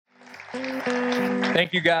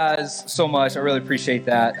Thank you guys so much. I really appreciate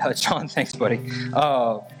that. John, thanks, buddy.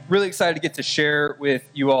 Really excited to get to share with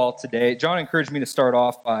you all today. John encouraged me to start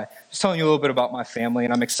off by just telling you a little bit about my family,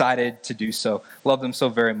 and I'm excited to do so. Love them so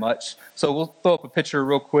very much. So we'll throw up a picture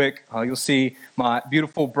real quick. You'll see my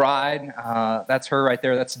beautiful bride. That's her right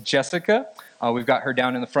there. That's Jessica. We've got her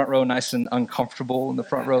down in the front row, nice and uncomfortable in the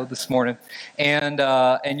front row this morning. And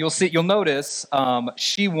you'll notice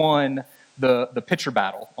she won the picture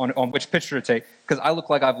battle on which picture to take, because I look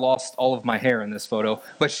like I've lost all of my hair in this photo,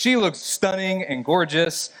 but she looks stunning and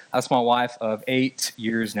gorgeous. That's my wife of 8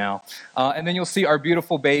 years now. And then you'll see our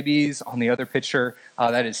beautiful babies on the other picture.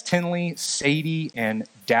 That is Tinley, Sadie, and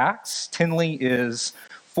Dax. Tinley is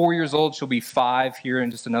 4 years old. She'll be 5 here in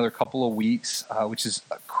just another couple of weeks, which is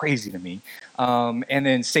crazy to me. And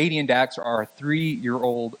then Sadie and Dax are our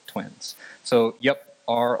 3-year-old twins. So, yep.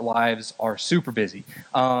 Our lives are super busy.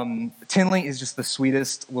 Tinley is just the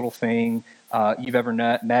sweetest little thing you've ever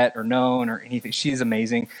met or known or anything. She's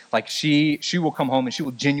amazing. Like she will come home and she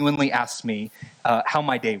will genuinely ask me how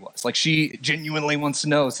my day was. Like she genuinely wants to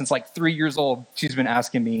know. Since like 3 years old, she's been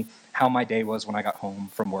asking me how my day was when I got home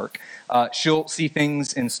from work. She'll see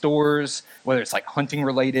things in stores, whether it's like hunting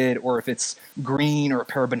related or if it's green or a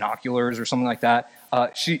pair of binoculars or something like that.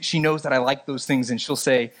 She knows that I like those things, and she'll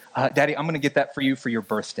say, Daddy, I'm going to get that for you for your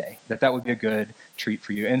birthday. That would be a good treat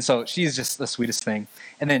for you. And so she's just the sweetest thing.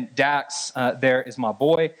 And then Dax, there is my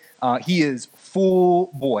boy. He is full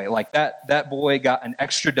boy. Like that boy got an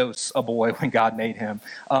extra dose of boy when God made him.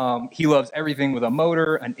 He loves everything with a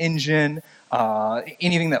motor, an engine,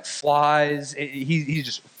 anything that flies. He's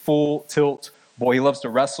just full tilt boy. He loves to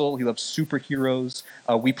wrestle. He loves superheroes.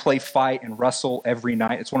 We play fight and wrestle every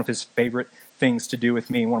night. It's one of his favorite things to do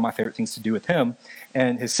with me, and one of my favorite things to do with him.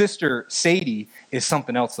 And his sister Sadie is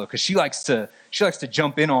something else though, because she likes to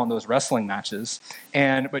jump in on those wrestling matches.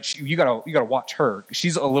 But you gotta watch her.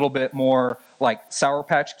 She's a little bit more like Sour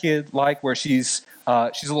Patch Kid, like where she's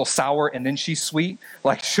a little sour and then she's sweet.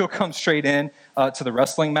 Like she'll come straight in to the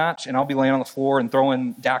wrestling match, and I'll be laying on the floor and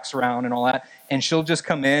throwing Dax around and all that, and she'll just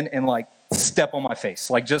come in and like step on my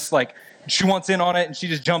face, like she wants in on it, and she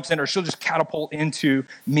just jumps in, or she'll just catapult into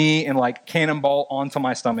me and like cannonball onto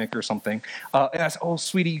my stomach or something. And I say, "Oh,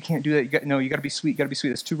 sweetie, you can't do that. You got to be sweet. You got to be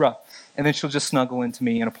sweet. It's too rough." And then she'll just snuggle into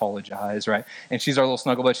me and apologize, right? And she's our little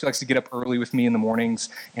snuggle bud. She likes to get up early with me in the mornings,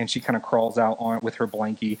 and she kind of crawls out on it with her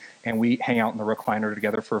blankie, and we hang out in the recliner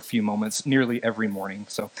together for a few moments nearly every morning.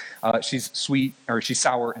 So she's sweet, or she's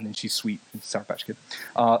sour, and then she's sweet. Sour Patch Kid.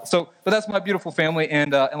 But that's my beautiful family,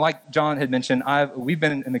 and like John had mentioned, we've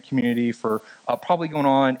been in the community for probably going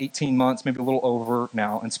on 18 months, maybe a little over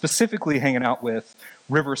now, and specifically hanging out with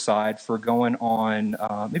Riverside for going on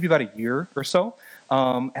maybe about a year or so.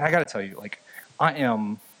 And I got to tell you, like, I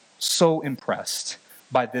am so impressed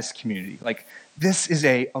by this community. Like, this is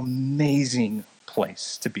an amazing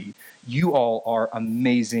place to be. You all are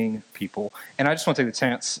amazing people. And I just want to take the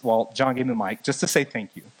chance, while John gave me the mic, just to say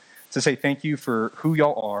thank you. To say thank you for who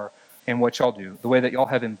y'all are and what y'all do. The way that y'all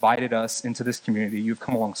have invited us into this community. You've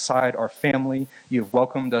come alongside our family. You've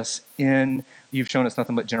welcomed us in. You've shown us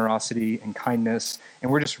nothing but generosity and kindness. And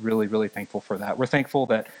we're just really, really thankful for that. We're thankful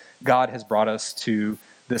that God has brought us to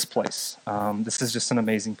this place. This is just an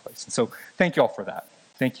amazing place. And so thank you all for that.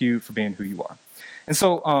 Thank you for being who you are. And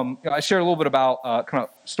so I shared a little bit about kind of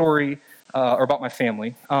story or about my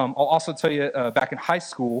family. I'll also tell you, back in high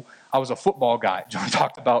school, I was a football guy. John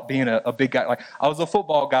talked about being a big guy. Like, I was a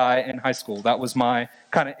football guy in high school. That was my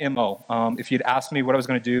kind of MO. If you'd asked me what I was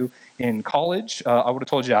going to do in college, I would have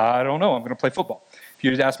told you, I don't know, I'm going to play football. If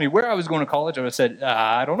you'd asked me where I was going to college, I would have said,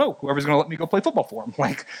 I don't know, whoever's going to let me go play football for them.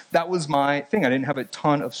 Like, that was my thing. I didn't have a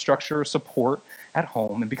ton of structure or support at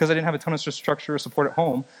home. And because I didn't have a ton of structure or support at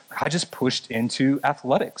home, I just pushed into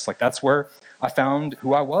athletics. Like, that's where I found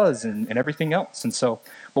who I was and everything else. And so,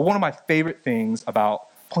 but one of my favorite things about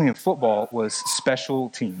playing football was special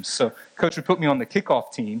teams. So coach would put me on the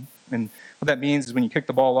kickoff team. And what that means is when you kick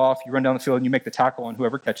the ball off, you run down the field and you make the tackle on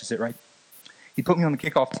whoever catches it, right? He put me on the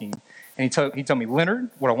kickoff team. And he'd tell me, Leonard,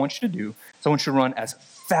 what I want you to do is I want you to run as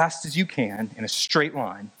fast as you can in a straight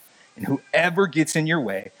line. And whoever gets in your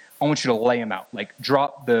way, I want you to lay him out. Like,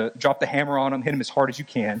 drop the hammer on him, hit him as hard as you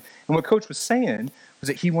can. And what coach was saying was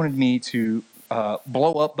that he wanted me to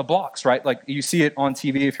blow up the blocks, right? Like, you see it on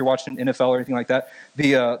TV if you're watching NFL or anything like that.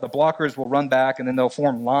 The blockers will run back, and then they'll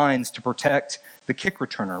form lines to protect the kick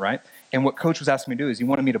returner, right? And what coach was asking me to do is he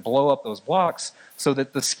wanted me to blow up those blocks so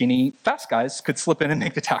that the skinny, fast guys could slip in and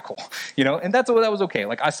make the tackle, And that was okay.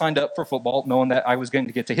 Like, I signed up for football knowing that I was going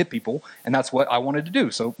to get to hit people, and that's what I wanted to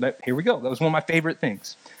do. So here we go. That was one of my favorite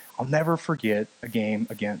things. I'll never forget a game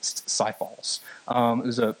against Cy Falls. It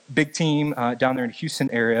was a big team down there in the Houston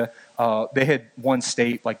area. They had won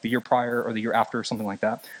state like the year prior or the year after or something like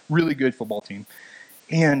that. Really good football team.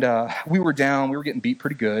 And we were down. We were getting beat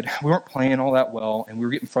pretty good. We weren't playing all that well, and we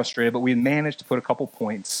were getting frustrated, but we had managed to put a couple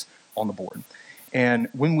points on the board. And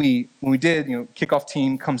when we did, kickoff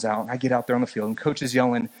team comes out, and I get out there on the field, and coach is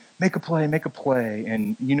yelling, make a play, make a play.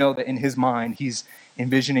 And you know that in his mind, he's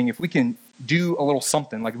envisioning if we can do a little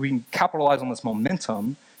something, like we can capitalize on this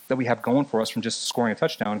momentum that we have going for us from just scoring a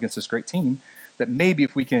touchdown against this great team, that maybe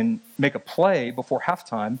if we can make a play before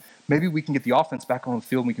halftime, maybe we can get the offense back on the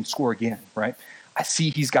field and we can score again, right? I see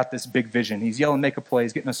he's got this big vision. He's yelling, make a play.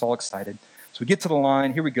 He's getting us all excited. So we get to the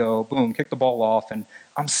line. Here we go. Boom, kick the ball off. And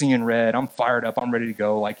I'm seeing red. I'm fired up. I'm ready to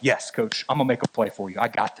go. Like, yes, coach, I'm going to make a play for you. I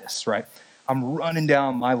got this, right? I'm running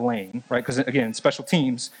down my lane, right? Because, again, special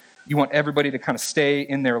teams, you want everybody to kind of stay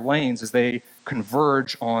in their lanes as they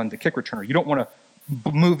converge on the kick returner. You don't want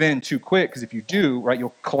to move in too quick because if you do, right,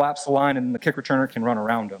 you'll collapse the line and the kick returner can run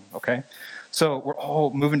around them, okay? So we're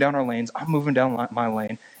all moving down our lanes. I'm moving down my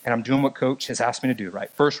lane, and I'm doing what coach has asked me to do,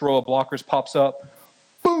 right? First row of blockers pops up.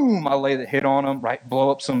 Boom, I lay the hit on them, right?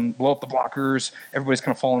 Blow up the blockers. Everybody's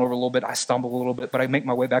kind of falling over a little bit. I stumble a little bit, but I make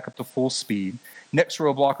my way back up to full speed. Next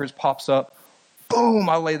row of blockers pops up. Boom,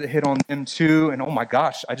 I lay the hit on them too. And oh my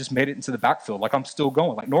gosh, I just made it into the backfield. Like I'm still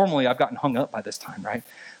going. Like normally I've gotten hung up by this time, right?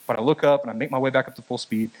 But I look up and I make my way back up to full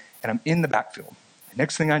speed, and I'm in the backfield. And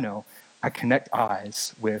next thing I know, I connect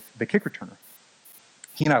eyes with the kick returner.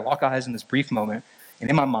 He and I lock eyes in this brief moment, and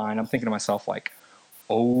in my mind, I'm thinking to myself, like,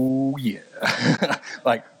 oh yeah,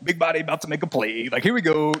 like big body about to make a play. Like here we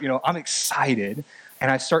go. I'm excited,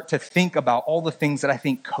 and I start to think about all the things that I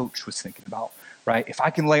think coach was thinking about, right? If I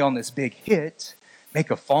can lay on this big hit,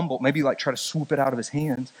 make a fumble, maybe like try to swoop it out of his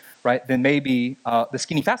hands, right? Then maybe the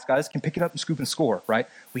skinny fast guys can pick it up and scoop and score, right?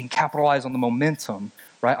 We can capitalize on the momentum,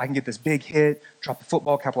 right? I can get this big hit, drop the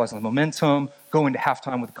football, capitalize on the momentum, go into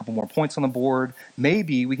halftime with a couple more points on the board.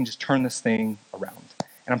 Maybe we can just turn this thing around.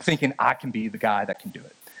 And I'm thinking I can be the guy that can do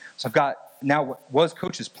it. So I've got now what was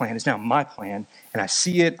coach's plan is now my plan, and I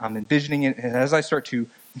see it, I'm envisioning it, and as I start to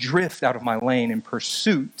drift out of my lane in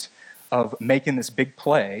pursuit of making this big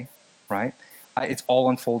play, right? It's all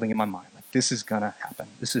unfolding in my mind. Like, this is going to happen.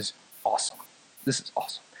 This is awesome. This is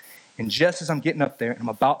awesome. And just as I'm getting up there and I'm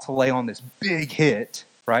about to lay on this big hit,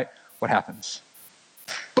 right, what happens?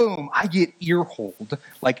 Boom, I get ear hold.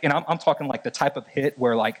 Like, and I'm talking like the type of hit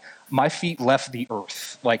where like my feet left the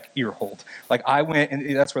earth, like ear hold. Like I went,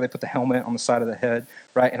 and that's where they put the helmet on the side of the head,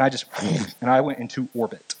 right? And I went into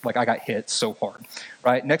orbit. Like I got hit so hard,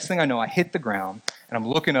 right? Next thing I know, I hit the ground and I'm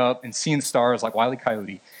looking up and seeing stars like Wile E.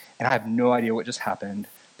 Coyote. And I have no idea what just happened,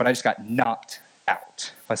 but I just got knocked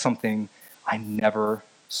out by something I never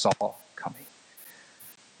saw coming.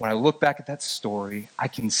 When I look back at that story, I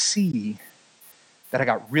can see that I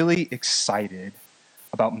got really excited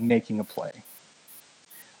about making a play.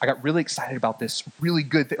 I got really excited about this really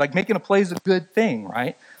good thing. Like making a play is a good thing,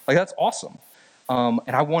 right? Like that's awesome.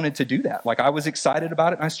 And I wanted to do that. Like I was excited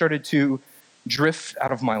about it, and I started to drift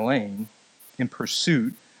out of my lane in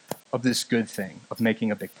pursuit of this good thing, of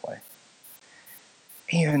making a big play.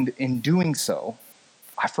 And in doing so,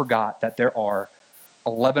 I forgot that there are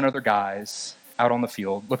 11 other guys out on the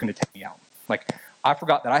field looking to take me out. Like, I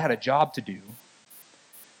forgot that I had a job to do,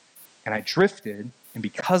 and I drifted, and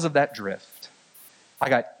because of that drift, I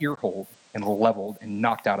got ear-holed and leveled and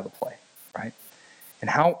knocked out of the play, right? And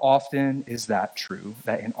how often is that true,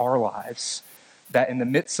 that in our lives, that in the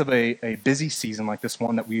midst of a busy season like this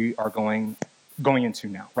one that we are going into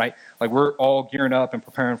now, right? Like we're all gearing up and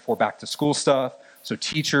preparing for back to school stuff. So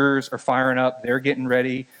teachers are firing up, they're getting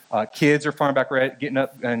ready. Kids are firing back ready, getting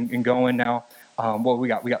up and going now. We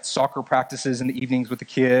got soccer practices in the evenings with the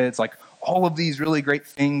kids. Like all of these really great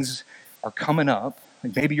things are coming up.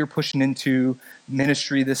 Like maybe you're pushing into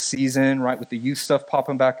ministry this season, right? With the youth stuff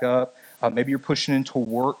popping back up. Maybe you're pushing into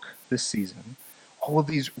work this season. All of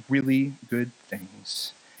these really good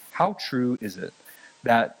things. How true is it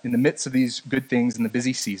that in the midst of these good things in the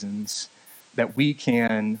busy seasons, that we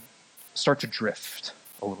can start to drift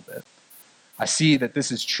a little bit? I see that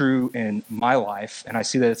this is true in my life, and I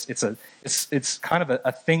see that it's kind of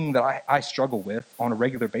a thing that I struggle with on a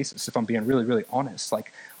regular basis, if I'm being really, really honest.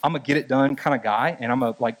 Like, I'm a get-it-done kind of guy, and I'm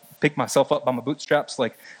a, pick myself up by my bootstraps.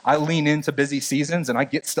 Like, I lean into busy seasons, and I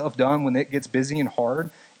get stuff done when it gets busy and hard,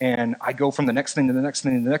 and I go from the next thing to the next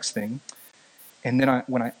thing to the next thing. And then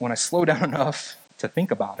when I slow down enough to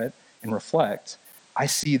think about it and reflect, I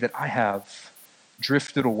see that I have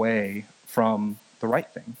drifted away from the right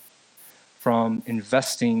thing, from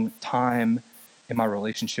investing time in my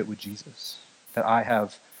relationship with Jesus, that I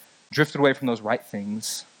have drifted away from those right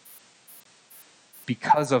things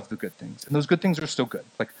because of the good things. And those good things are still good.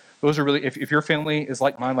 Like, those are really, if your family is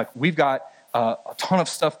like mine, like we've got a ton of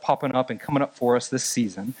stuff popping up and coming up for us this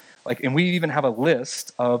season. Like, and we even have a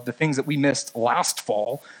list of the things that we missed last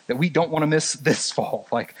fall that we don't want to miss this fall.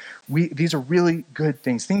 Like, these are really good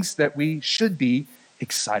things that we should be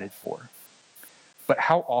excited for. But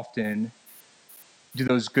how often do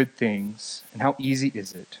those good things, and how easy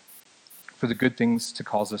is it for the good things to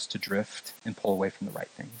cause us to drift and pull away from the right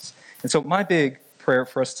things? And so my big prayer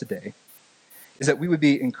for us today is that we would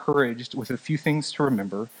be encouraged with a few things to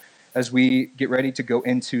remember as we get ready to go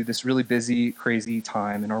into this really busy, crazy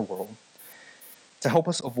time in our world, to help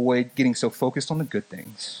us avoid getting so focused on the good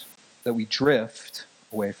things that we drift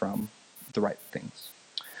away from the right things.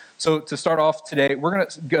 So to start off today, we're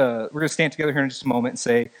gonna stand together here in just a moment and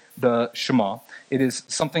say the Shema. It is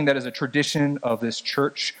something that is a tradition of this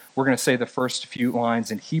church. We're going to say the first few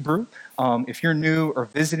lines in Hebrew. If you're new or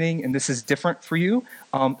visiting and this is different for you,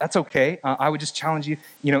 that's okay. I would just challenge you,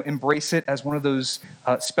 embrace it as one of those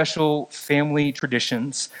special family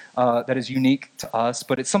traditions that is unique to us,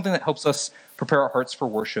 but it's something that helps us prepare our hearts for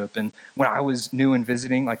worship. And when I was new and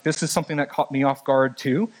visiting, like, this is something that caught me off guard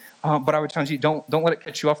too. But I would challenge you, don't let it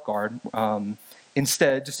catch you off guard.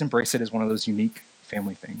 Instead, just embrace it as one of those unique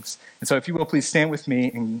family things. And so if you will, please stand with me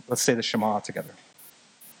and let's say the Shema together.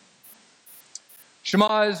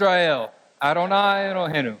 Shema Israel, Adonai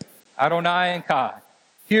Eloheinu, Adonai Echad.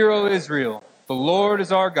 Hear, O Israel, the Lord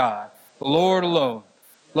is our God, the Lord alone.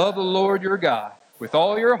 Love the Lord your God with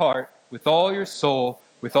all your heart, with all your soul,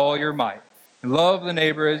 with all your might. And love the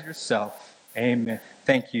neighbor as yourself. Amen.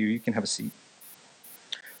 Thank you. You can have a seat.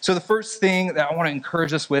 So the first thing that I want to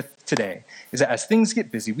encourage us with today is that as things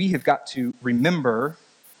get busy, we have got to remember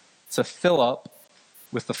to fill up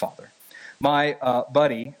with the Father. My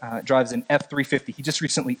buddy drives an F-350. He just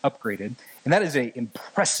recently upgraded, and that is an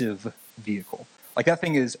impressive vehicle. Like, that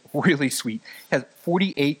thing is really sweet. It has a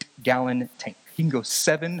 48-gallon tank. He can go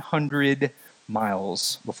 700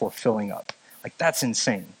 miles before filling up. Like, that's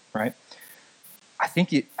insane, right? I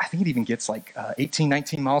think it even gets like 18,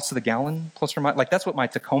 19 miles to the gallon, plus or minus. Like, that's what my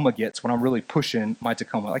Tacoma gets when I'm really pushing my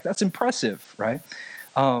Tacoma. Like, that's impressive, right?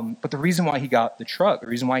 But the reason why he got the truck, the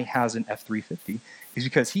reason why he has an F-350 is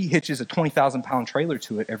because he hitches a 20,000-pound trailer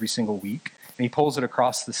to it every single week, and he pulls it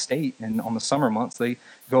across the state. And on the summer months, they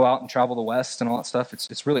go out and travel the West and all that stuff.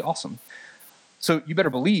 It's really awesome. So you better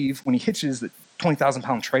believe when he hitches the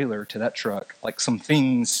 20,000-pound trailer to that truck, like, some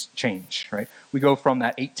things change, right? We go from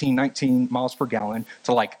that 18, 19 miles per gallon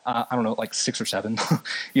to like 6 or 7,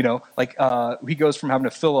 he goes from having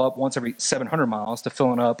to fill up once every 700 miles to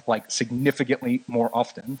filling up like significantly more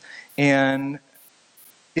often. And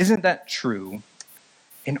isn't that true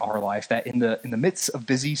in our life, that in the midst of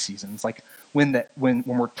busy seasons, like when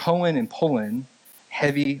we're towing and pulling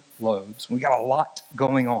heavy loads, when we got a lot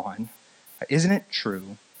going on, isn't it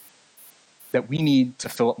true that we need to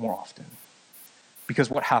fill up more often? Because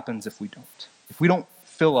what happens if we don't? If we don't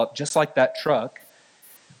fill up just like that truck,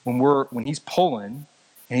 when he's pulling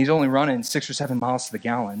and he's only running 6 or 7 miles to the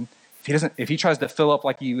gallon, if he tries to fill up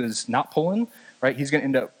like he was not pulling, right, he's going to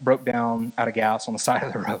end up broke down out of gas on the side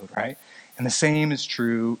of the road, right? And the same is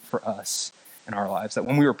true for us in our lives, that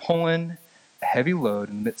when we are pulling a heavy load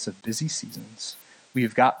in the midst of busy seasons, we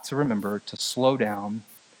have got to remember to slow down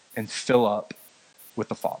and fill up with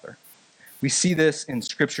the Father. We see this in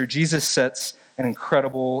Scripture. Jesus sets an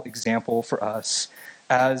incredible example for us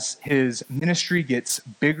as his ministry gets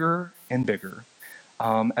bigger and bigger.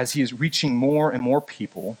 As he is reaching more and more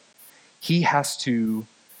people, he has to,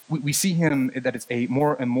 we see him that it's a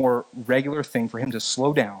more and more regular thing for him to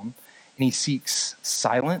slow down, and he seeks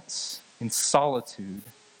silence and solitude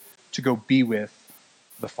to go be with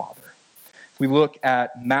the Father. If we look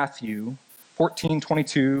at Matthew 14,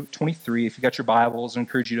 22, 23, if you got your Bibles, I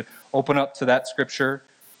encourage you to open up to that scripture.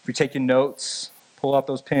 If you're taking notes, pull out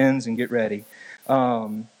those pens and get ready.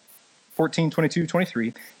 14, 22,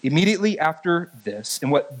 23. Immediately after this,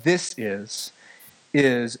 and what this is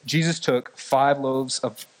Jesus took 5 loaves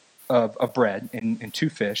of bread and 2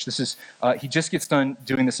 fish. This is he just gets done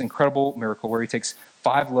doing this incredible miracle where he takes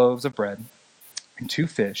 5 loaves of bread and 2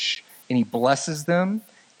 fish, and he blesses them,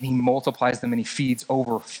 and he multiplies them, and he feeds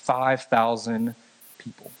over 5,000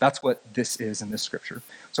 people. That's what this is in this scripture.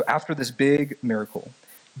 So after this big miracle,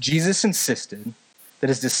 Jesus insisted that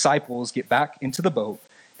his disciples get back into the boat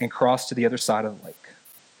and cross to the other side of the lake.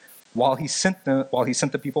 While he sent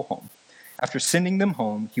the people home. After sending them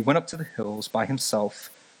home, he went up to the hills by himself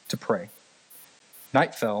to pray.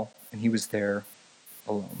 Night fell, and he was there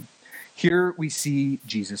alone. Here we see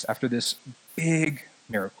Jesus after this big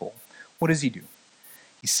miracle. What does he do?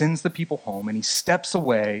 He sends the people home and he steps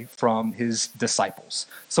away from his disciples.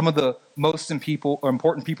 Some of the most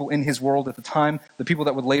important people in his world at the time, the people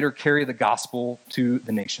that would later carry the gospel to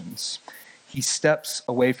the nations. He steps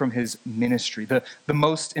away from his ministry, the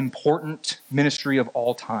most important ministry of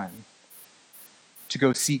all time, to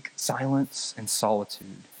go seek silence and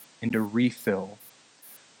solitude and to refill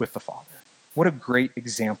with the Father. What a great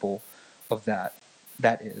example of that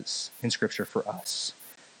is in Scripture for us.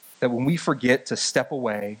 That when we forget to step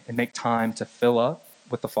away and make time to fill up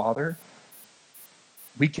with the Father,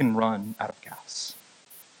 we can run out of gas.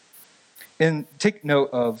 And take note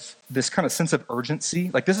of this kind of sense of urgency.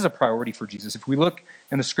 Like, this is a priority for Jesus. If we look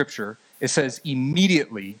in the Scripture, it says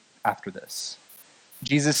immediately after this,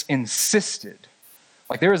 Jesus insisted.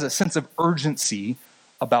 Like, there is a sense of urgency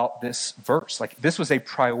about this verse. Like, this was a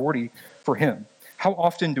priority for him. How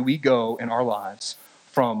often do we go in our lives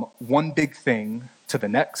from one big thing to the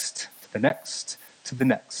next, to the next, to the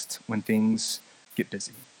next when things get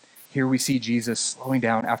busy? Here we see Jesus slowing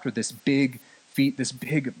down after this big feat, this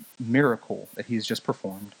big miracle that he has just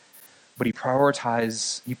performed. But he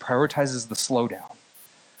prioritizes the slowdown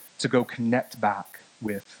to go connect back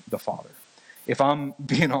with the Father. If I'm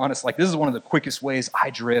being honest, like, this is one of the quickest ways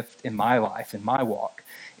I drift in my life, in my walk,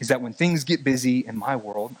 is that when things get busy in my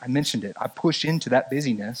world, I mentioned it, I push into that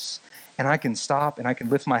busyness and I can stop and I can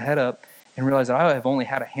lift my head up and realize that I have only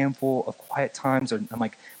had a handful of quiet times, or I'm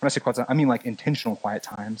like, when I say quiet time, I mean like intentional quiet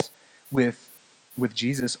times with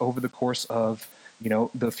Jesus over the course of,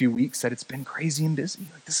 the few weeks that it's been crazy and busy.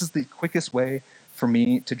 Like, this is the quickest way for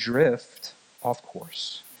me to drift off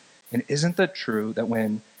course. And isn't that true that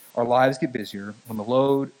when our lives get busier, when the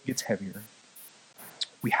load gets heavier,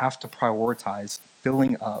 we have to prioritize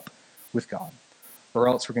filling up with God, or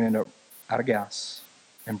else we're going to end up out of gas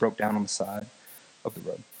and broke down on the side of the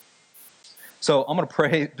road. So I'm going to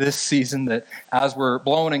pray this season that as we're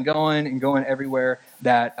blowing and going everywhere,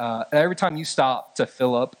 that every time you stop to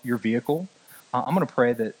fill up your vehicle, I'm going to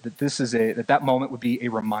pray that moment would be a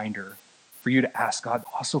reminder for you to ask God to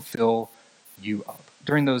also fill you up.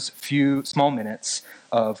 During those few small minutes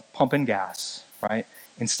of pumping gas, right?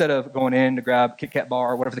 Instead of going in to grab Kit Kat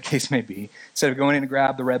bar, or whatever the case may be, instead of going in to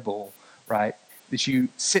grab the Red Bull, right? That you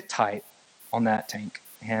sit tight on that tank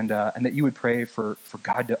and that you would pray for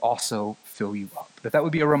God to also fill you up. That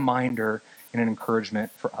would be a reminder and an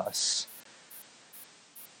encouragement for us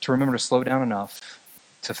to remember to slow down enough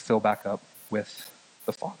to fill back up with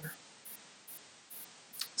the Father.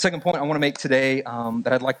 Second point I want to make today that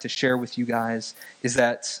I'd like to share with you guys is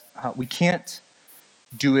that we can't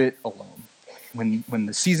do it alone. When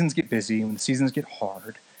the seasons get busy, when the seasons get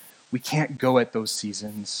hard, we can't go at those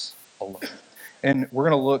seasons alone. And we're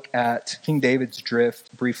going to look at King David's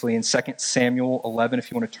drift briefly in 2 Samuel 11, if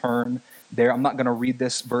you want to turn there. I'm not going to read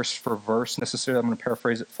this verse for verse necessarily. I'm going to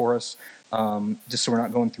paraphrase it for us, just so we're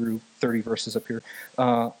not going through 30 verses up here.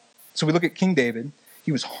 So we look at King David.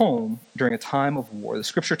 He was home during a time of war. The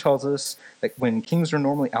scripture tells us that when kings are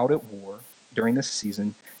normally out at war during this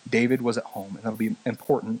season, David was at home, and that'll be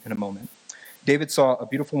important in a moment. David saw a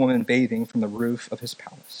beautiful woman bathing from the roof of his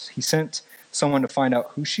palace. He sent someone to find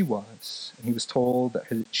out who she was, and he was told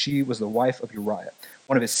that she was the wife of Uriah,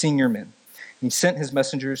 one of his senior men. And he sent his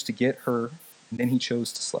messengers to get her, and then he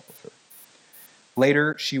chose to sleep with her.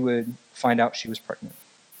 Later, she would find out she was pregnant.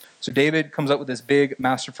 So David comes up with this big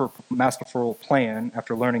masterful plan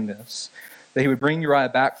after learning this, that he would bring Uriah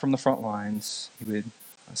back from the front lines. He would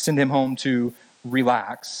send him home to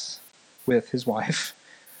relax with his wife.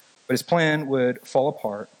 But his plan would fall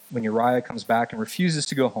apart when Uriah comes back and refuses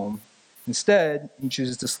to go home. Instead, he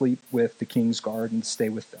chooses to sleep with the king's guard and stay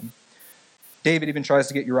with them. David even tries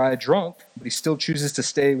to get Uriah drunk, but he still chooses to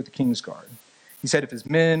stay with the king's guard. He said if his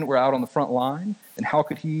men were out on the front line, then how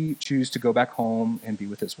could he choose to go back home and be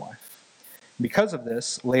with his wife? Because of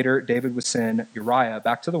this, later David would send Uriah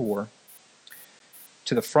back to the war,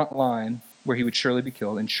 to the front line where he would surely be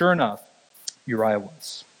killed. And sure enough, Uriah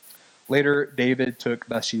was. Later, David took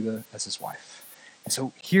Bathsheba as his wife. And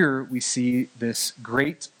so here we see this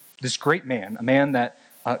great man, a man that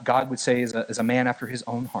God would say is a man after his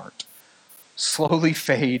own heart, slowly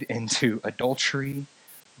fade into adultery,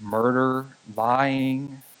 murder,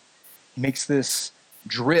 lying. He makes this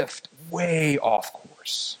drift way off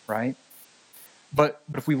course, right? But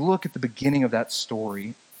if we look at the beginning of that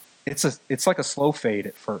story, it's like a slow fade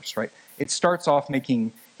at first, right? It starts off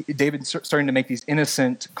David starting to make these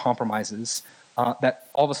innocent compromises that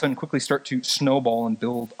all of a sudden quickly start to snowball and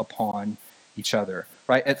build upon each other,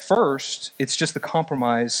 right? At first, it's just the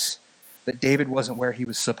compromise that David wasn't where he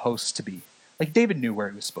was supposed to be. Like, David knew where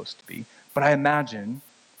he was supposed to be, but I imagine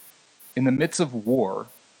in the midst of war,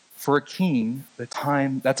 for a king,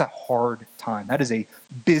 that's a hard time. That is a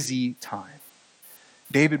busy time.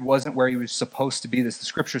 David wasn't where he was supposed to be. The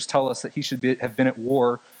scriptures tell us that he should have been at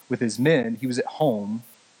war with his men. He was at home,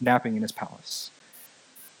 napping in his palace.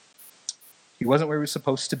 He wasn't where he was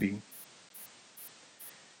supposed to be.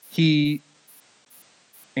 He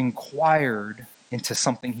inquired into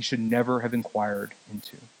something he should never have inquired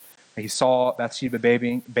into. He saw Bathsheba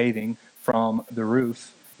bathing from the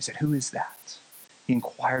roof. He said, "Who is that?" He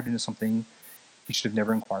inquired into something he should have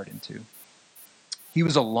never inquired into. He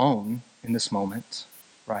was alone in this moment,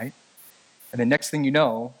 right? And the next thing you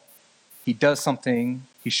know, he does something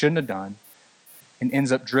he shouldn't have done and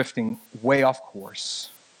ends up drifting way off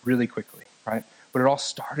course really quickly, right? But it all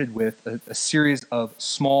started with a series of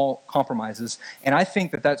small compromises. And I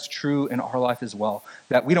think that that's true in our life as well,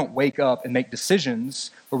 that we don't wake up and make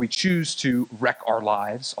decisions where we choose to wreck our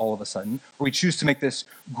lives all of a sudden, or we choose to make this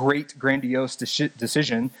great, grandiose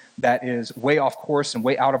decision that is way off course and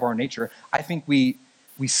way out of our nature. I think we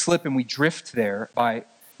slip and we drift there by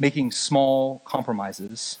making small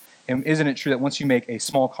compromises. And isn't it true that once you make a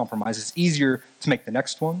small compromise, it's easier to make the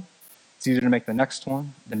next one? It's easier to make the next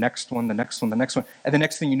one, the next one, the next one, the next one. And the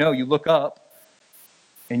next thing you know, you look up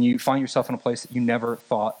and you find yourself in a place that you never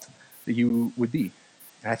thought that you would be.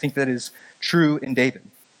 And I think that is true in David.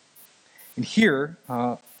 And here,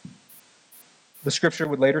 the scripture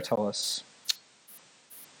would later tell us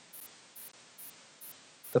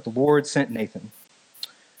that the Lord sent Nathan.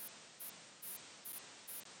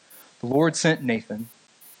 The Lord sent Nathan,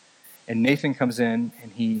 and Nathan comes in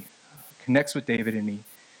and he connects with David, and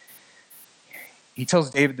he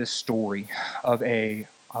tells David this story of a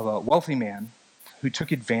wealthy man who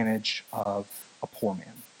took advantage of a poor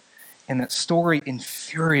man. And that story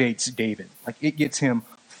infuriates David. Like, it gets him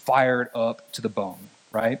fired up to the bone,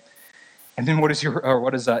 right? And then what does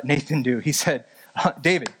Nathan do? He said,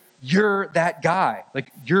 "David, you're that guy.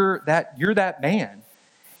 Like, you're that man."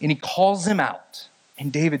 And he calls him out.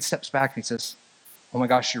 And David steps back and he says, "Oh my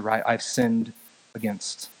gosh, you're right. I've sinned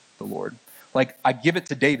against the Lord." Like, I give it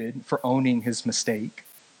to David for owning his mistake,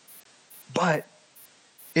 but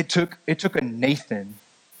it took a Nathan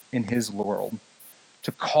in his world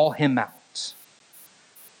to call him out.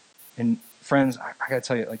 And friends, I gotta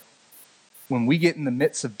tell you, like, when we get in the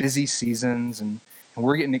midst of busy seasons and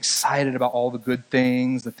we're getting excited about all the good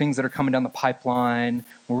things, the things that are coming down the pipeline,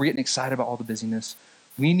 when we're getting excited about all the busyness,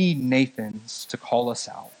 we need Nathans to call us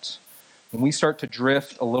out. When we start to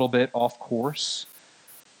drift a little bit off course,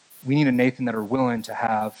 we need a Nathan that are willing to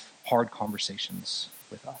have hard conversations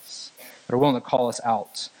with us, that are willing to call us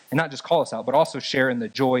out. And not just call us out, but also share in the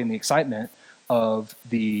joy and the excitement of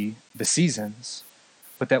the seasons.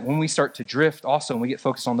 But that when we start to drift also, and we get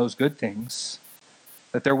focused on those good things,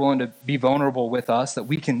 that they're willing to be vulnerable with us, that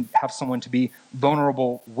we can have someone to be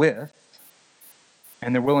vulnerable with,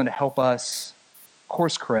 and they're willing to help us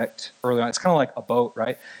course correct early on. It's kind of like a boat,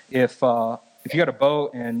 right? If you got a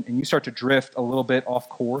boat and you start to drift a little bit off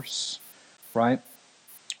course, right?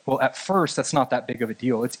 Well, at first, that's not that big of a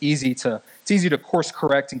deal. It's easy to course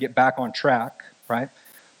correct and get back on track, right?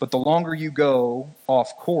 But the longer you go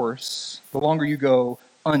off course, the longer you go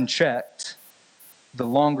unchecked, the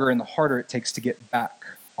longer and the harder it takes to get back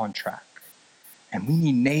on track. And we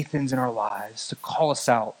need Nathans in our lives to call us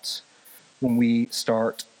out when we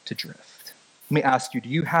start to drift. Let me ask you, do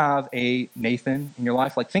you have a Nathan in your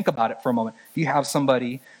life? Like, think about it for a moment. Do you have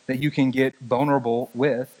somebody that you can get vulnerable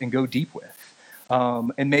with and go deep with?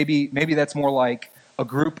 And maybe that's more like a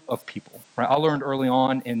group of people, right? I learned early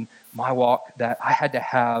on in my walk that I had to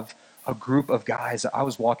have a group of guys that I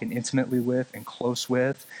was walking intimately with and close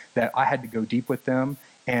with, that I had to go deep with them.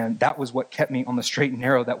 And that was what kept me on the straight and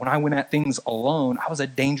narrow, that when I went at things alone, I was a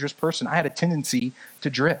dangerous person. I had a tendency to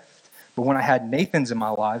drift. But when I had Nathans in my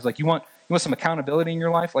lives, like, you want some accountability in your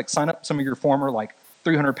life? Like, sign up some of your former, like,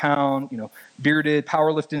 300-pound, bearded,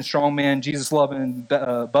 powerlifting, strongman, Jesus-loving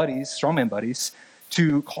buddies, strongman buddies,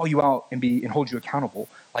 to call you out and hold you accountable.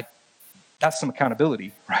 Like, that's some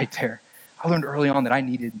accountability right there. I learned early on that I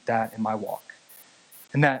needed that in my walk.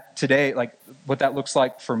 And that today, like, what that looks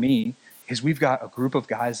like for me is we've got a group of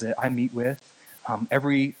guys that I meet with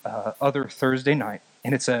every other Thursday night,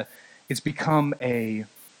 and it's become a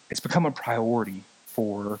priority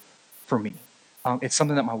for me. It's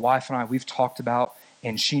something that my wife and we've talked about,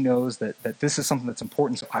 and she knows that this is something that's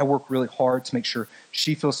important. So I work really hard to make sure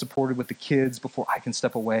she feels supported with the kids before I can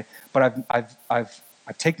step away. But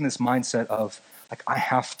I've taken this mindset of, like, I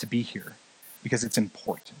have to be here because it's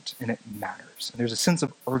important and it matters. And there's a sense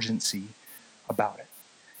of urgency about it.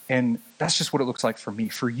 And that's just what it looks like for me.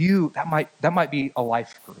 For you, that might be a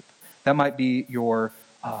life group. That might be your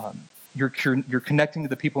you're connecting to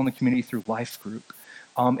the people in the community through life group.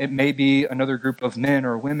 It may be another group of men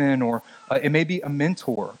or women, or it may be a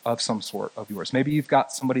mentor of some sort of yours. Maybe you've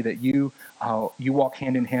got somebody that you walk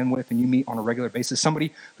hand in hand with and you meet on a regular basis,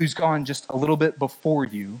 somebody who's gone just a little bit before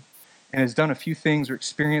you and has done a few things or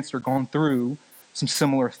experienced or gone through some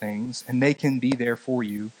similar things, and they can be there for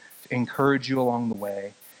you to encourage you along the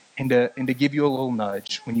way and to give you a little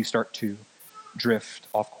nudge when you start to drift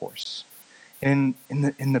off course. And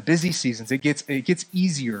in the busy seasons, it gets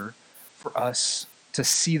easier for us to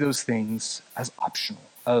see those things as optional,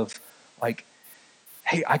 of like,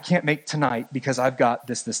 hey, I can't make tonight because I've got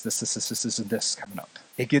this, and this coming up.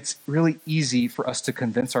 It gets really easy for us to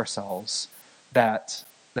convince ourselves that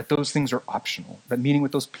those things are optional, that meeting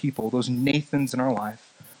with those people, those Nathans in our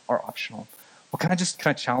life, are optional. Well, can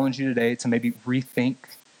I challenge you today to maybe rethink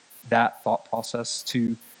that thought process,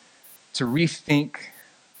 to rethink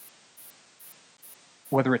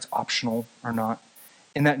whether it's optional or not,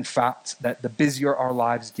 and that in fact, that the busier our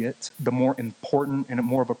lives get, the more important and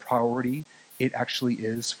more of a priority it actually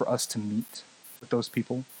is for us to meet with those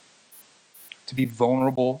people, to be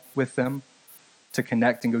vulnerable with them, to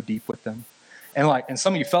connect and go deep with them. And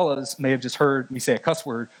some of you fellas may have just heard me say a cuss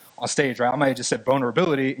word on stage, right? I might have just said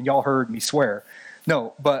vulnerability and y'all heard me swear.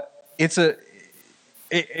 No, but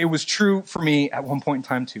it was true for me at one point in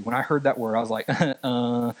time too. When I heard that word, I was like,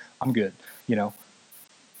 I'm good, you know.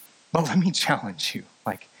 But let me challenge you.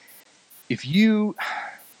 Like,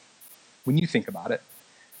 when you think about it,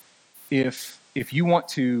 if you want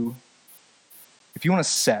to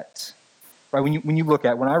set, right,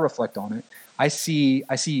 when I reflect on it, I see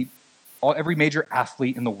every major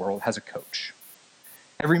athlete in the world has a coach.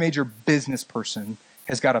 Every major business person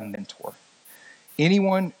has got a mentor.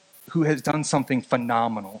 Anyone who has done something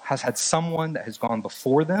phenomenal has had someone that has gone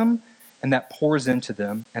before them and that pours into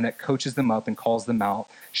them and that coaches them up and calls them out,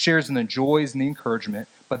 shares in the joys and the encouragement,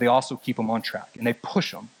 but they also keep them on track and they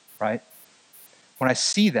push them, right? When I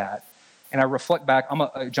see that and I reflect back,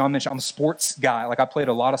 John mentioned, I'm a sports guy. Like, I played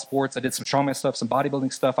a lot of sports. I did some strongman stuff, some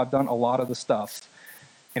bodybuilding stuff. I've done a lot of the stuff.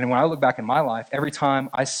 And when I look back in my life, every time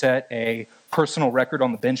I set a personal record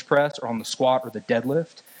on the bench press or on the squat or the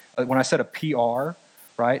deadlift, when I set a PR,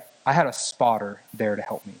 right, I had a spotter there to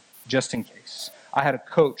help me, just in case. I had a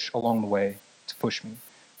coach along the way to push me,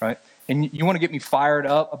 right? And you want to get me fired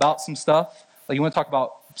up about some stuff? Like, you want to talk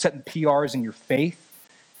about setting PRs in your faith,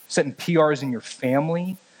 setting PRs in your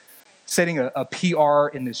family, setting a PR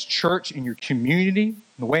in this church, in your community, in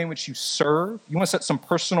the way in which you serve. You want to set some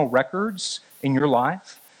personal records in your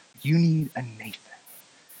life? You need a Nathan.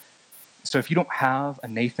 So if you don't have a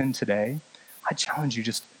Nathan today, I challenge you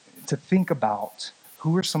just to think about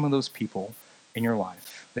who are some of those people in your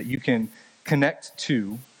life that you can connect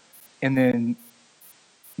to, and then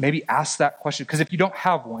maybe ask that question. Because if you don't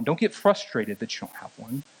have one, don't get frustrated that you don't have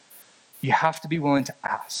one. You have to be willing to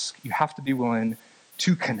ask. You have to be willing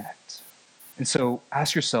to connect. And so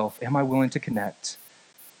ask yourself, am I willing to connect?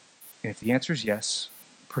 And if the answer is yes,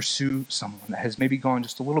 pursue someone that has maybe gone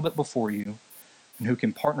just a little bit before you and who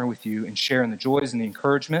can partner with you and share in the joys and the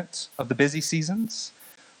encouragement of the busy seasons,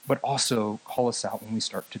 but also call us out when we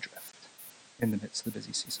start to drift in the midst of the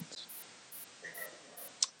busy seasons.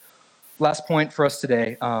 Last point for us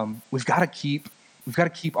today, we've got to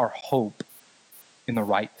keep our hope in the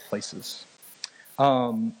right places.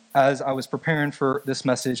 As I was preparing for this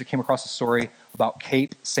message, I came across a story about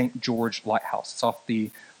Cape St. George Lighthouse. It's off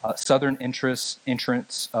the southern entrance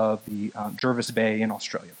of the Jervis Bay in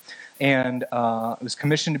Australia. And it was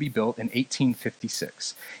commissioned to be built in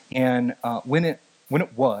 1856. And when it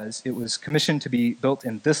was commissioned to be built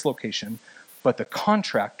in this location, but the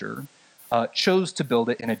contractor chose to build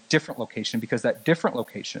it in a different location because that different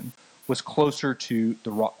location was closer to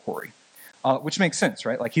the rock quarry. Which makes sense,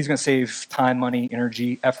 right? Like, he's going to save time, money,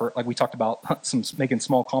 energy, effort. Like we talked about making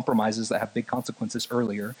small compromises that have big consequences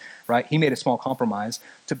earlier, right? He made a small compromise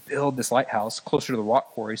to build this lighthouse closer to the rock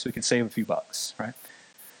quarry so he could save a few bucks, right?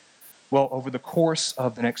 Well, over the course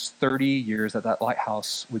of the next 30 years that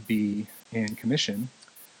lighthouse would be in commission,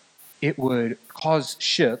 it would cause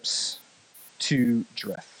ships to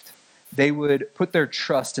drift. They would put their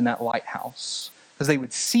trust in that lighthouse because they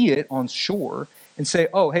would see it on shore and say,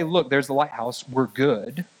 oh, hey, look, there's the lighthouse, we're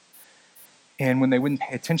good. And when they wouldn't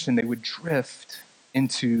pay attention, they would drift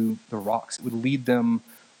into the rocks. It would lead them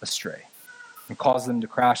astray and cause them to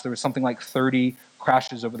crash. There was something like 30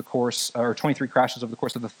 crashes over the course, or 23 crashes over the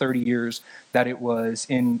course of the 30 years that it was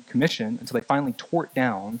in commission, until they finally tore it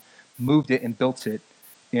down, moved it, and built it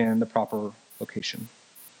in the proper location.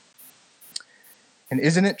 And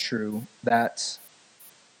isn't it true that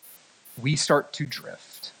we start to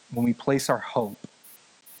drift when we place our hope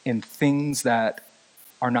in things that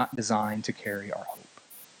are not designed to carry our hope.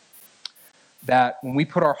 That when we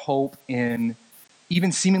put our hope in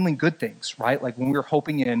even seemingly good things, right? Like when we're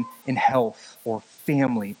hoping in health or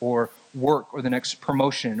family or work or the next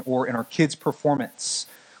promotion or in our kids' performance,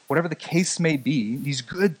 whatever the case may be, these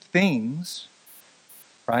good things,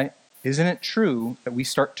 right? Isn't it true that we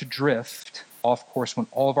start to drift off course when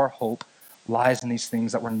all of our hope lies in these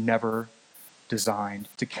things that were never designed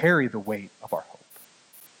to carry the weight of our hope?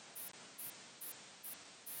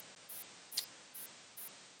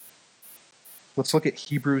 Let's look at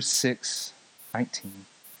Hebrews 6:19.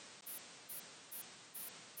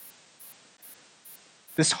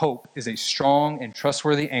 This hope is a strong and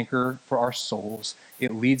trustworthy anchor for our souls.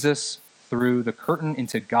 It leads us through the curtain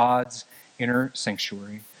into God's inner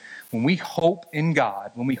sanctuary. When we hope in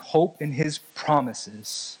God, when we hope in his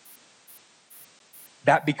promises,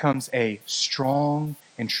 that becomes a strong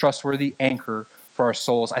and trustworthy anchor for our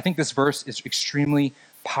souls. I think this verse is extremely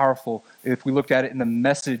powerful. If we looked at it in the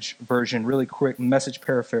Message version, really quick, Message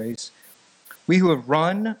paraphrase, we who have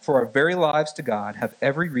run for our very lives to God have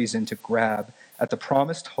every reason to grab at the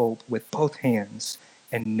promised hope with both hands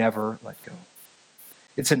and never let go.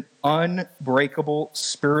 It's an unbreakable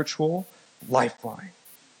spiritual lifeline,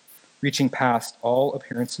 reaching past all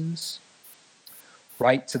appearances,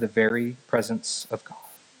 right to the very presence of God.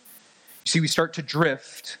 You see, we start to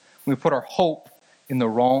drift when we put our hope in the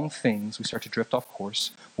wrong things. We start to drift off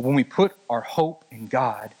course. But when we put our hope in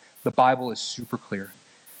God, the Bible is super clear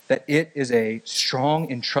that it is a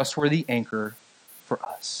strong and trustworthy anchor for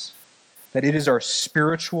us, that it is our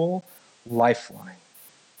spiritual lifeline.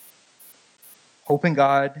 Hope in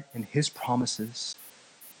God and his promises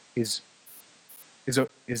is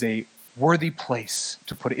a worthy place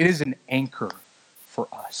to put it. It is an anchor for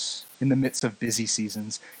us in the midst of busy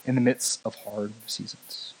seasons, in the midst of hard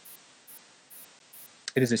seasons.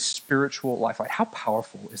 It is a spiritual lifeline. How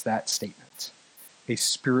powerful is that statement? A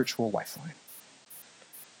spiritual lifeline.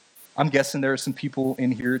 I'm guessing there are some people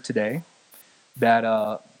in here today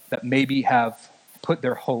that maybe have put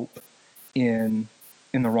their hope in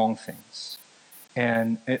the wrong things.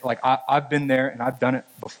 And I've been there and I've done it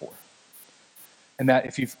before. And that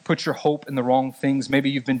if you've put your hope in the wrong things, maybe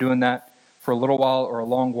you've been doing that for a little while or a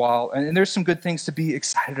long while. And there's some good things to be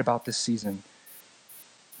excited about this season.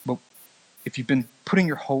 But if you've been putting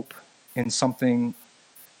your hope in something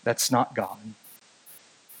that's not God,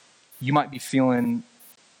 you might be feeling,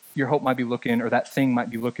 your hope might be looking, or that thing might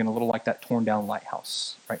be looking a little like that torn down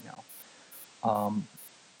lighthouse right now.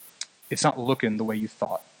 It's not looking the way you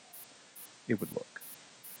thought it would look.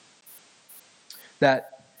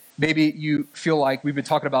 That maybe you feel like we've been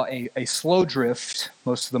talking about a slow drift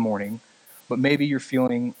most of the morning, but maybe you're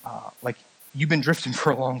feeling like you've been drifting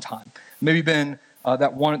for a long time. Maybe you've been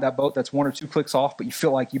that boat that's one or two clicks off, but you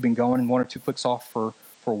feel like you've been going one or two clicks off for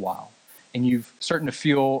a while. And you've starting to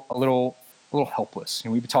feel a little helpless.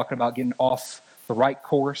 And we've been talking about getting off the right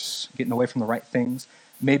course, getting away from the right things.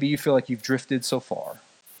 Maybe you feel like you've drifted so far.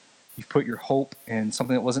 You've put your hope in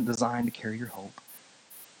something that wasn't designed to carry your hope.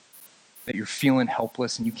 That you're feeling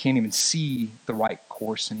helpless and you can't even see the right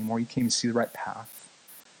course anymore. You can't even see the right path.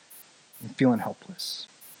 You're feeling helpless.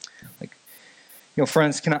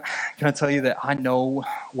 Friends, can I tell you that I know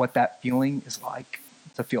what that feeling is like,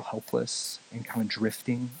 to feel helpless and kind of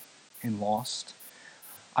drifting and lost.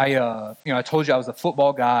 I told you I was a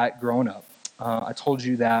football guy growing up. I told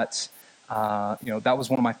you that that was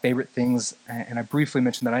one of my favorite things, and I briefly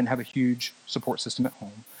mentioned that I didn't have a huge support system at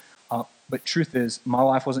home. But truth is, my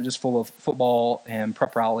life wasn't just full of football and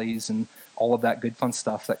prep rallies and all of that good fun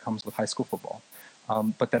stuff that comes with high school football,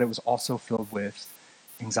 but that it was also filled with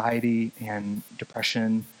anxiety and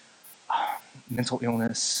depression, mental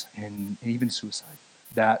illness, and even suicide.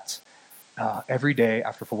 That every day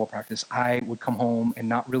after football practice, I would come home and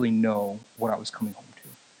not really know what I was coming home to.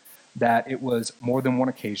 That it was more than one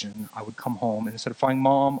occasion. I would come home, and instead of finding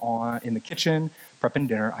mom in the kitchen prepping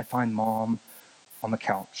dinner, I'd find mom on the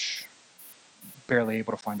couch, barely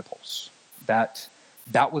able to find a pulse. That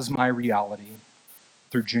was my reality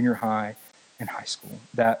through junior high and high school.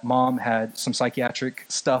 That mom had some psychiatric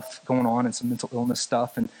stuff going on and some mental illness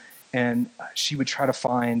stuff, and she would try to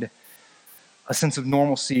find a sense of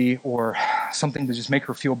normalcy or something to just make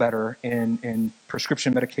her feel better in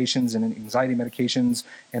prescription medications and in anxiety medications,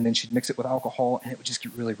 and then she'd mix it with alcohol, and it would just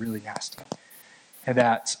get really, really nasty. And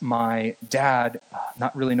that my dad,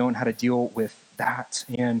 not really knowing how to deal with that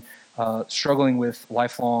and struggling with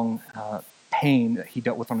lifelong pain that he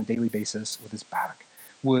dealt with on a daily basis with his back,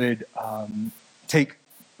 would take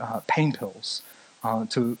pain pills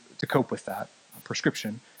to cope with that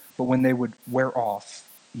prescription. But when they would wear off,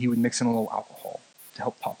 he would mix in a little alcohol to to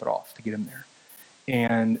help top it off, to get him there.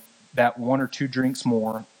 And that 1 or 2 drinks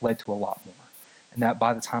more led to a lot more. And that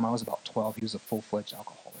by the time I was about 12, he was a full-fledged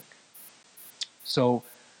alcoholic. So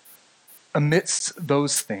amidst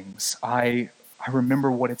those things, I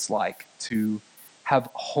remember what it's like to have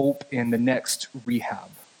hope in the next rehab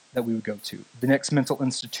that we would go to, the next mental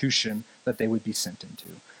institution that they would be sent into,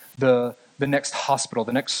 the next hospital,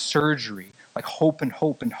 the next surgery, like hope and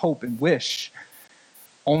hope and hope and wish,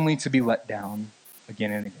 only to be let down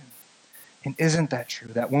again and again. And isn't that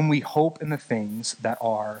true? That when we hope in the things that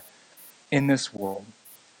are in this world,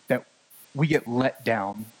 that we get let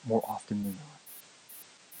down more often than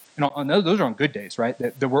not. And those are on good days, right?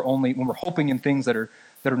 That we're only, when we're hoping in things that are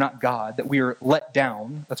not God, that we are let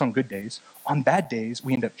down. That's on good days. On bad days,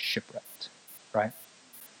 we end up shipwrecked, right?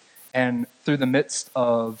 And through the midst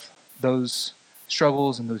of those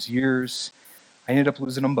struggles and those years, I ended up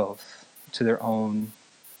losing them both to their own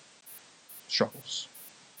struggles,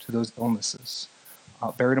 to those illnesses.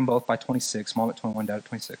 Buried them both by 26. Mom at 21, dad at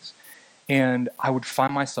 26. And I would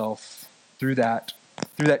find myself through that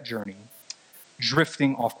journey,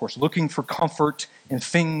 drifting off course, looking for comfort in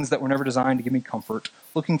things that were never designed to give me comfort,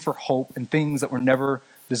 looking for hope in things that were never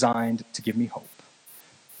designed to give me hope,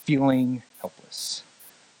 feeling helpless.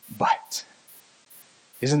 But,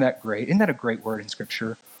 isn't that great? Isn't that a great word in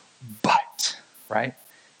Scripture? But, right?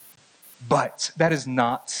 But that is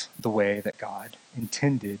not the way that God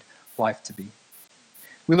intended life to be.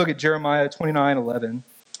 We look at Jeremiah 29:11.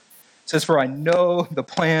 It says, "For I know the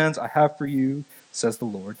plans I have for you, says the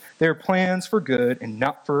Lord. They are plans for good and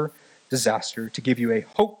not for disaster, to give you a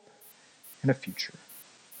hope and a future."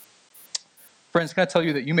 Friends, can I tell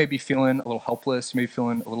you that you may be feeling a little helpless, you may be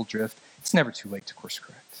feeling a little drift. It's never too late to course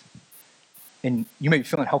correct. And you may be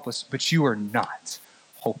feeling helpless, but you are not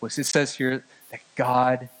hopeless. It says here that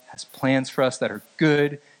God has plans for us that are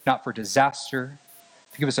good, not for disaster,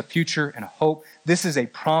 to give us a future and a hope. This is a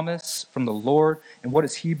promise from the Lord. And what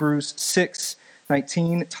does Hebrews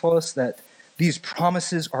 6:19 tell us? That these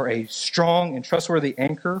promises are a strong and trustworthy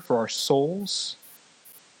anchor for our souls,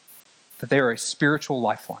 that they are a spiritual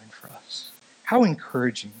lifeline for us. How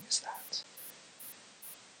encouraging is that?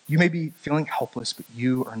 You may be feeling helpless, but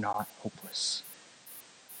you are not hopeless.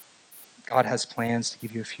 God has plans to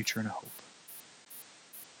give you a future and a hope.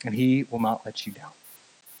 And He will not let you down.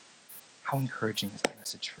 How encouraging is that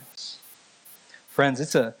message for us? Friends,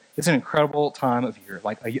 it's an incredible time of year,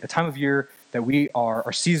 like a time of year that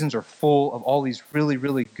our seasons are full of all these really,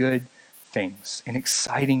 really good things and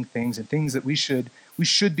exciting things and things that we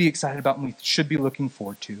should be excited about and we should be looking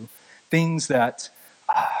forward to. Things that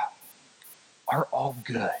are all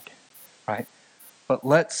good, right? But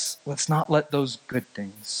let's not let those good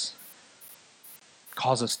things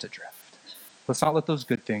cause us to drift. Let's not let those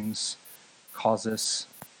good things cause us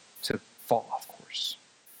to fall off